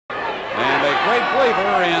and a great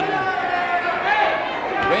believer in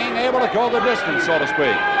being able to go the distance, so to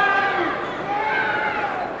speak.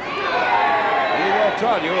 He will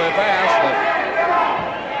tell you, if asked, that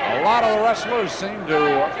a lot of the wrestlers seem to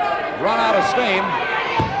run out of steam,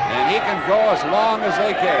 and he can go as long as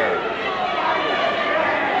they care.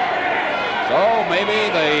 So maybe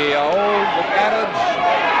the old adage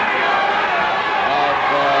of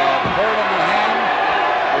bird in the hand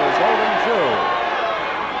is holding true.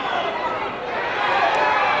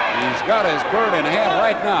 He's got his bird in hand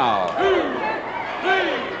right now. 2, 3.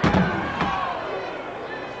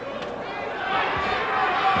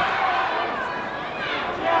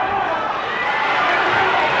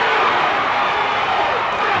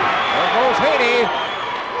 There goes Hady.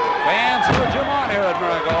 Fans urge him on here at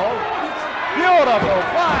Marigold. Beautiful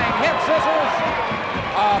flying head scissors.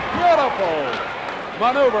 A beautiful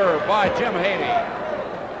maneuver by Jim Hady.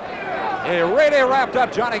 He really wrapped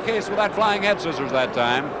up Johnny Kace with that flying head scissors that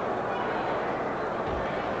time.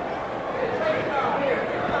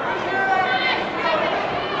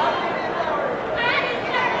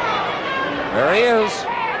 There he is,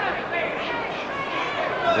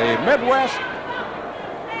 the Midwest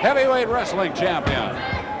heavyweight wrestling champion,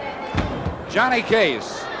 Johnny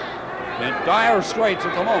Kace, in dire straits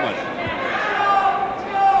at the moment.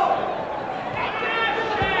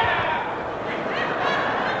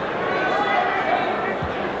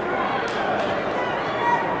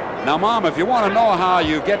 Now, Mom, if you want to know how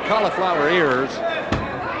you get cauliflower ears,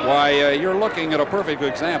 why, you're looking at a perfect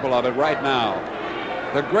example of it right now.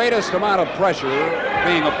 The greatest amount of pressure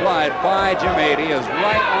being applied by Jim Hady is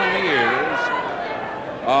right on the ears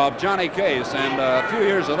of Johnny Kace, and a few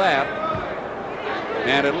years of that,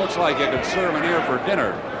 and it looks like you could serve an ear for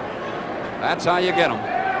dinner. That's how you get them.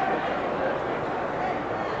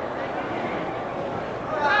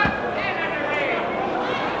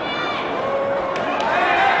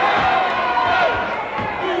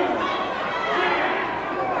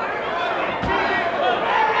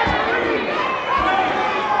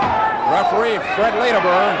 Referee Fred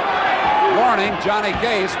Lederberg warning Johnny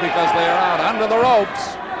Kace because they are out under the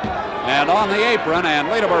ropes and on the apron, and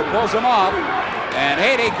Lederberg pulls him off, and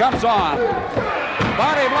Hady comes on.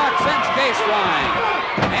 Body block sends Kace flying,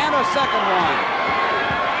 and a second one.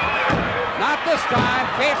 Not this time.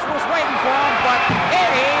 Kace was waiting for him, but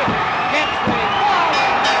Hady gets the ball.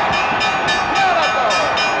 Beautiful.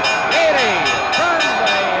 Hady turns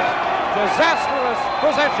a disastrous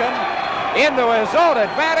position into his own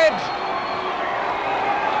advantage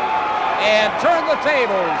and turned the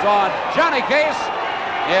tables on Johnny Kace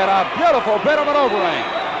in a beautiful bit of an overhang.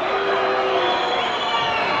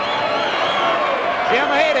 Jim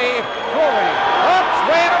Hady moving. Oops,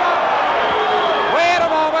 wait a moment. Wait a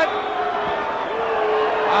moment.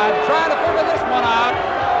 I'm trying to figure this one out.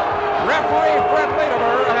 Referee Fred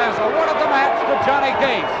Lederberg has awarded the match to Johnny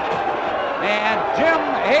Kace. And Jim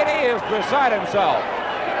Hady is beside himself.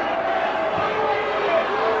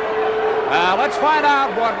 Let's find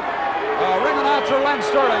out what ring announcer Len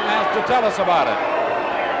Sterling has to tell us about it.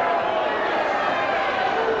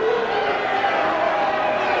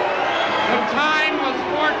 The time was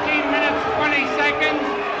 14 minutes, 20 seconds.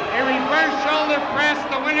 A reverse shoulder press,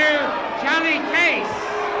 the winner, Johnny Kace.